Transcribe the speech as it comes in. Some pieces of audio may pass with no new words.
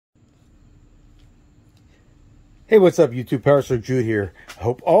Hey, what's up, YouTube? PowerStroke Jude here. I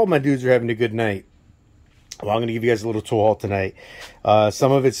hope all my dudes are having a good night. Well, I'm going to give you guys a little tool haul tonight.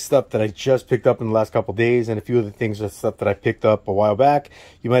 Some of it's stuff that I just picked up in the last couple days, and a few of the things are stuff that I picked up a while back.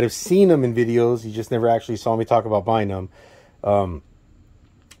 You might have seen them in videos. You just never actually saw me talk about buying them. Let's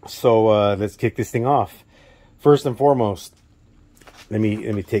kick this thing off. First and foremost, let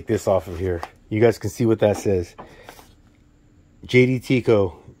me take this off of here. You guys can see what that says.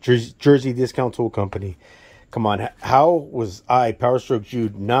 JDTCo, Jersey Discount Tool Company. Come on, how was I, PowerStroke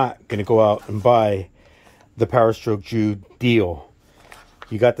Jude, not going to go out and buy the PowerStroke Jude deal?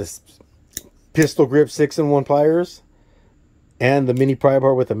 You got this pistol grip 6-in-1 pliers and the mini pry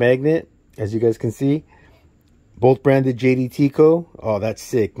bar with a magnet, as you guys can see. Both branded JDTCo. Oh, that's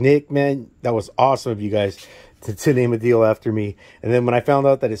sick. Nick, man, that was awesome of you guys to name a deal after me. And then when I found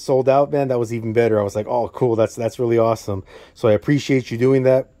out that it sold out, man, that was even better. I was like, oh, cool, that's really awesome. So I appreciate you doing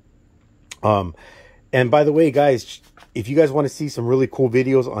that. And by the way, guys, if you guys want to see some really cool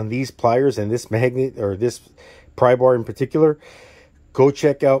videos on these pliers and this magnet or this pry bar in particular, go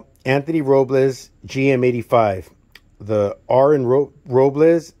check out Anthony Robles GM85. The R in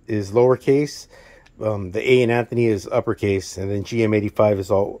Robles is lowercase. The A in Anthony is uppercase, and then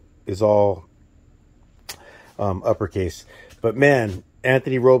GM85 is all uppercase. But man,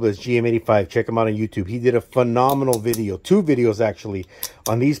 Anthony Robles GM85, check him out on YouTube. He did a phenomenal video, 2 videos actually,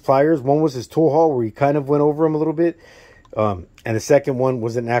 on these pliers. One was his tool haul where he kind of went over them a little bit, and the second one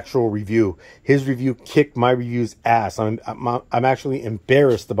was an actual review. His review kicked my review's ass. I'm actually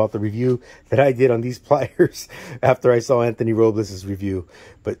embarrassed about the review that I did on these pliers after I saw Anthony Robles' review.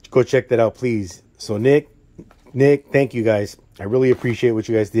 But go check that out, please. So Nick, thank you guys. I really appreciate what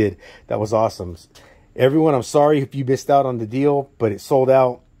you guys did. That was awesome. Everyone, I'm sorry if you missed out on the deal, but it sold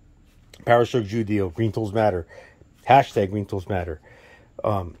out. PowerStroke Jude deal. Green Tools Matter. Hashtag Green Tools Matter.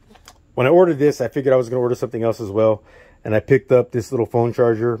 When I ordered this, I figured I was going to order something else as well. And I picked up this little phone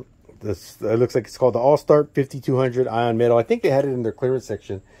charger. It looks like it's called the All-Start 5200 Ion Metal. I think they had it in their clearance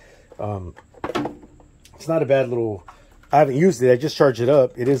section. It's not a bad little... I haven't used it. I just charged it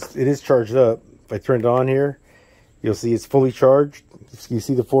up. It is charged up. If I turn it on here, you'll see it's fully charged. You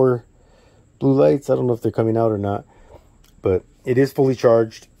see the 4... blue lights. I don't know if they're coming out or not, but it is fully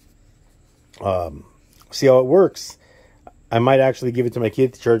charged. See how it works. I might actually give it to my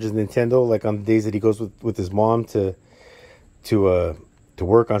kid to charge his Nintendo, like on the days that he goes with his mom to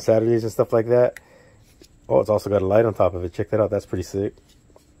work on Saturdays and stuff like that. Oh, it's also got a light on top of it. Check that out. That's pretty sick.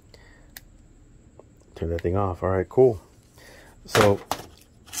 Turn that thing off. All right, cool. So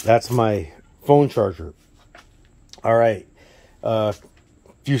that's my phone charger. All right.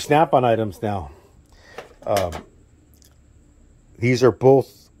 Few snap-on items now. These are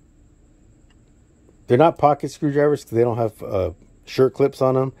both, they're not pocket screwdrivers because they don't have shirt clips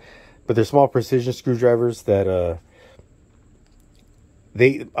on them, but they're small precision screwdrivers that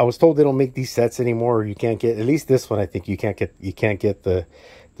I was told they don't make these sets anymore, or you can't get, at least this one I think you can't get the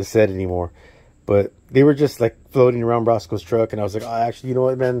set anymore. But they were just like floating around Roscoe's truck, and I was like, oh, actually, you know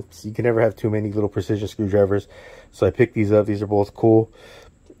what, man, you can never have too many little precision screwdrivers. So I picked these up. These are both cool.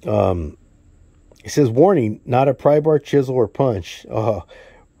 It says, warning, not a pry bar, chisel, or punch.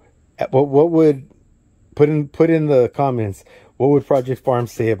 What would, put in the comments, what would Project Farm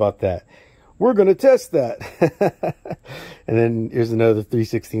say about that? We're going to test that. And then here's another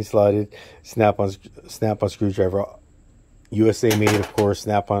 3/16 slotted snap-on screwdriver. USA made, of course.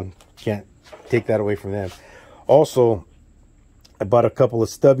 Snap-on, can't take that away from them. Also, I bought a couple of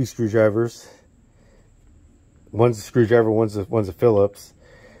stubby screwdrivers. One's a screwdriver, one's a Phillips.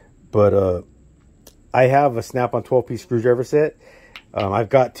 But I have a Snap-on 12-piece screwdriver set. I've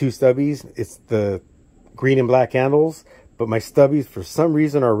got 2 stubbies. It's the green and black handles, but my stubbies for some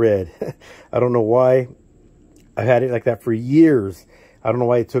reason are red. I don't know why. I've had it like that for years. I don't know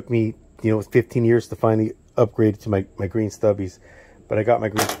why it took me, 15 years to finally upgrade to my green stubbies. But I got my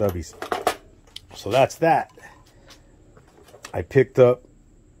green stubbies. So that's that. I picked up,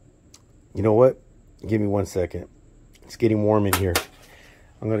 you know what? Give me 1 second. It's getting warm in here.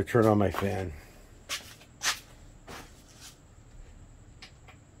 I'm going to turn on my fan.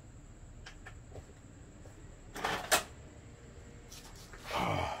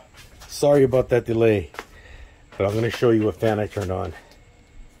 Sorry about that delay, but I'm going to show you what fan I turned on.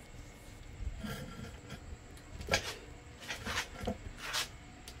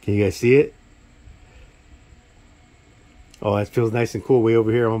 Can you guys see it? Oh, that feels nice and cool way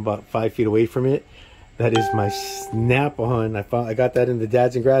over here. I'm about 5 feet away from it. That is my Snap-on. I got that in the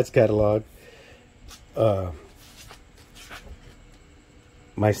Dads and Grads catalog.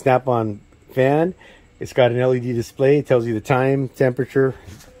 My Snap-on fan. It's got an LED display. It tells you the time, temperature,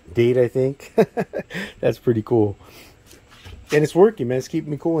 date, I think. That's pretty cool. And it's working, man. It's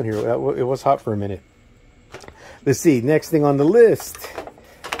keeping me cool in here. It was hot for a minute. Let's see. Next thing on the list,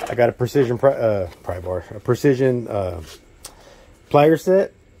 I got a precision pry bar, a precision plier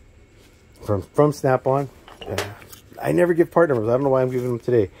set from Snap-on. I never give part numbers. I don't know why I'm giving them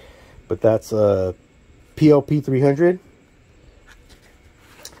today, but that's PLP 300.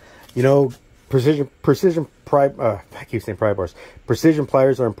 You know, precision pry. I keep saying pry bars. Precision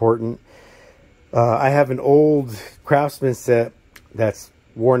pliers are important. I have an old Craftsman set that's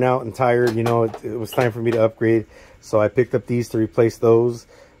worn out and tired. You know, it was time for me to upgrade, so I picked up these to replace those.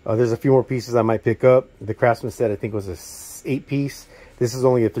 There's a few more pieces I might pick up. The Craftsman set, I think, was a 8-piece. This is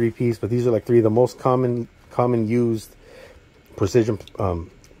only a 3-piece, but these are like 3 of the most common used precision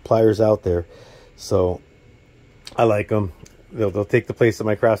pliers out there. So I like them. They'll take the place of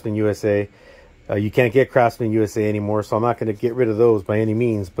my Craftsman USA. You can't get Craftsman USA anymore, so I'm not going to get rid of those by any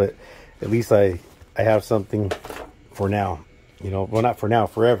means, but at least I have something for now. You know, well, not for now,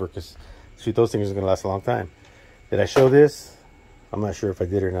 forever, because shoot, those things are going to last a long time. Did I show this? I'm not sure if I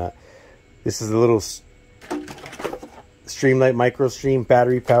did or not. This is a little Streamlight micro stream,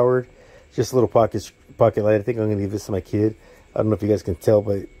 battery powered, just a little pocket light. I think I'm going to leave this to my kid. I don't know if you guys can tell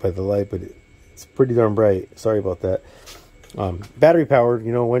by the light, but it's pretty darn bright. Sorry about that. Battery powered,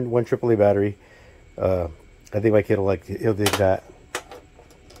 you know, one AAA battery. I think my kid will like it. He'll dig that.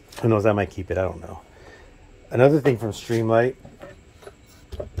 Who knows, I might keep it. I don't know. Another thing from Streamlight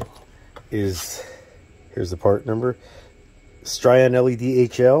is, here's the part number, Strion LED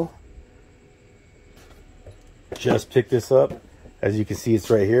HL. Just picked this up. As you can see, it's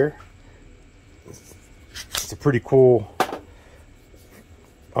right here. It's a pretty cool,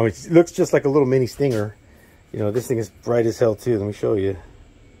 I mean, it looks just like a little mini Stinger. You know, this thing is bright as hell too. Let me show you.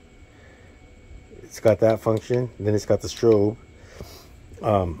 It's got that function, and then it's got the strobe.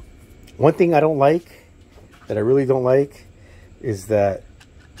 One thing I don't like, that I really don't like, is that,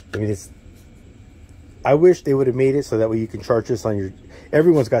 I mean, I wish they would have made it so that way you can charge this on your,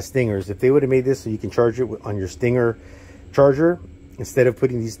 everyone's got Stingers. If they would have made this so you can charge it on your Stinger charger, instead of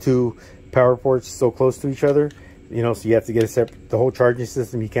putting these 2 power ports so close to each other, you know, so you have to get a separate, the whole charging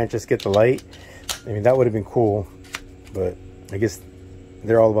system, you can't just get the light. I mean, that would have been cool, but I guess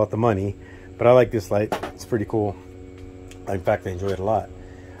they're all about the money. But I like this light. It's pretty cool. In fact, I enjoy it a lot.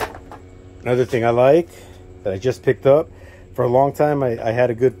 Another thing I like that I just picked up, for a long time I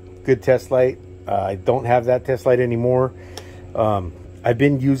had a good test light. I don't have that test light anymore. I've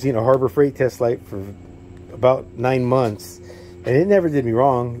been using a Harbor Freight test light for about 9 months, and it never did me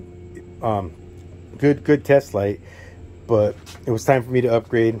wrong. Good test light, but it was time for me to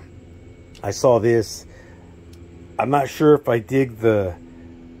upgrade. I saw this. I'm not sure if I dig the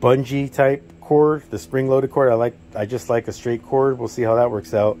bungee type cord, the spring loaded cord. I just like a straight cord. We'll see how that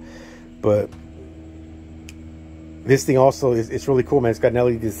works out. But this thing also it's really cool, man. It's got an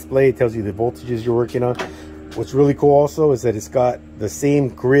LED display. It tells you the voltages you're working on. What's really cool also is that it's got the same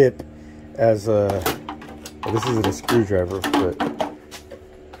grip as well, this isn't a screwdriver, but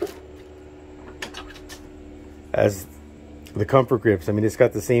as the comfort grips. I mean, it's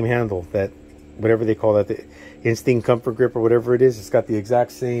got the same handle, that whatever they call that, the Instinct comfort grip or whatever it is. It's got the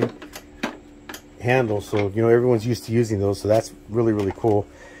exact same handle, so you know everyone's used to using those. So that's really cool.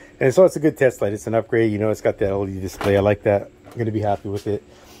 And so it's a good test light. It's an upgrade. You know, it's got the LED display. I like that. I'm gonna be happy with it.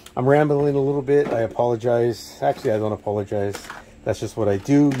 I'm rambling a little bit. I apologize. Actually, I don't apologize. That's just what I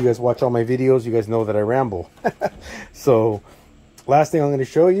do. You guys watch all my videos. You guys know that I ramble. So last thing I'm going to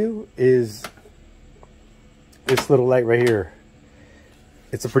show you is this little light right here.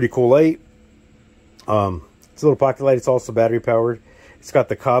 It's a pretty cool light. It's a little pocket light. It's also battery powered. It's got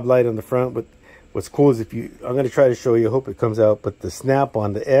the cob light on the front, but what's cool is I'm going to try to show you. I hope it comes out, but the snap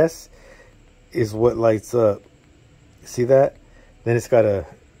on the S is what lights up. See that? Then it's got a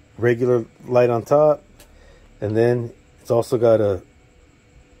regular light on top, and then it's also got a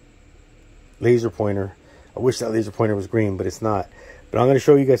laser pointer. I wish that laser pointer was green, but it's not. But I'm going to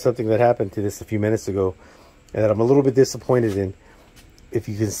show you guys something that happened to this a few minutes ago and that I'm a little bit disappointed in. If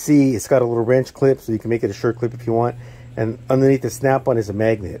you can see, it's got a little wrench clip, so you can make it a shirt clip if you want. And underneath the snap-on is a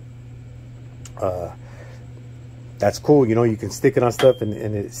magnet. That's cool. You know, you can stick it on stuff and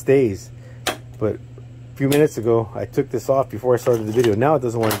it stays. But a few minutes ago, I took this off before I started the video. Now it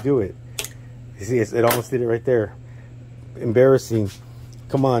doesn't want to do it. You see, it almost did it right there. Embarrassing.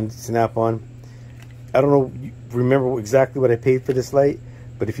 Come on, Snap-on. I don't know, remember exactly what I paid for this light,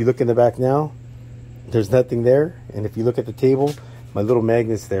 but if you look in the back now, there's nothing there. And if you look at the table, my little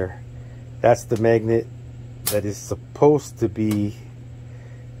magnet's there. That's the magnet that is supposed to be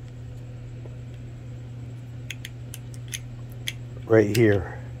right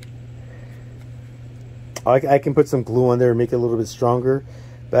here. I can put some glue on there and make it a little bit stronger,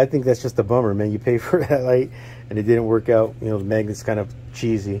 but I think that's just a bummer, man. You pay for that light and it didn't work out. You know, the magnet's kind of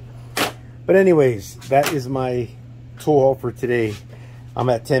cheesy. But anyways, that is my tool haul for today. I'm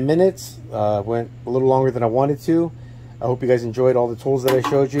at 10 minutes. Went a little longer than I wanted to. I hope you guys enjoyed all the tools that I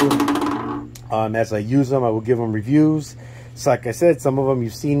showed you. As I use them, I will give them reviews. So like I said, some of them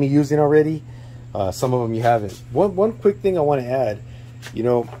you've seen me using already. Some of them you haven't. One quick thing I want to add. You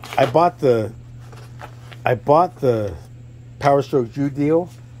know, I bought the PowerStroke Jude deal.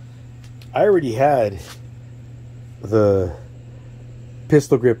 I already had the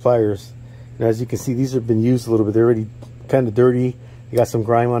pistol grip pliers. And as you can see, these have been used a little bit. They're already kind of dirty. They got some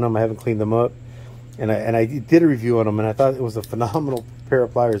grime on them. I haven't cleaned them up. And I did a review on them, and I thought it was a phenomenal pair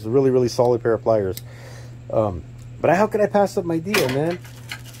of pliers. A really, really solid pair of pliers. But how could I pass up my deal, man?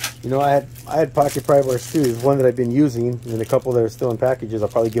 You know, I had pocket pry bars too. There's one that I've been using, and a couple that are still in packages I'll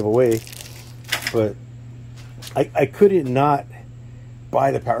probably give away. But I couldn't not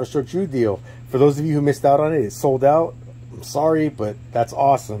buy the PowerStroke Jude deal. For those of you who missed out on it, it's sold out. I'm sorry, but that's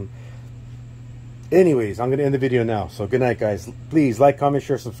awesome. Anyways, I'm going to end the video now. So good night, guys. Please like, comment,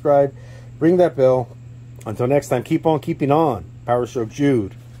 share, subscribe. Ring that bell. Until next time, keep on keeping on. PowerStroke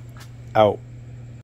Jude, out.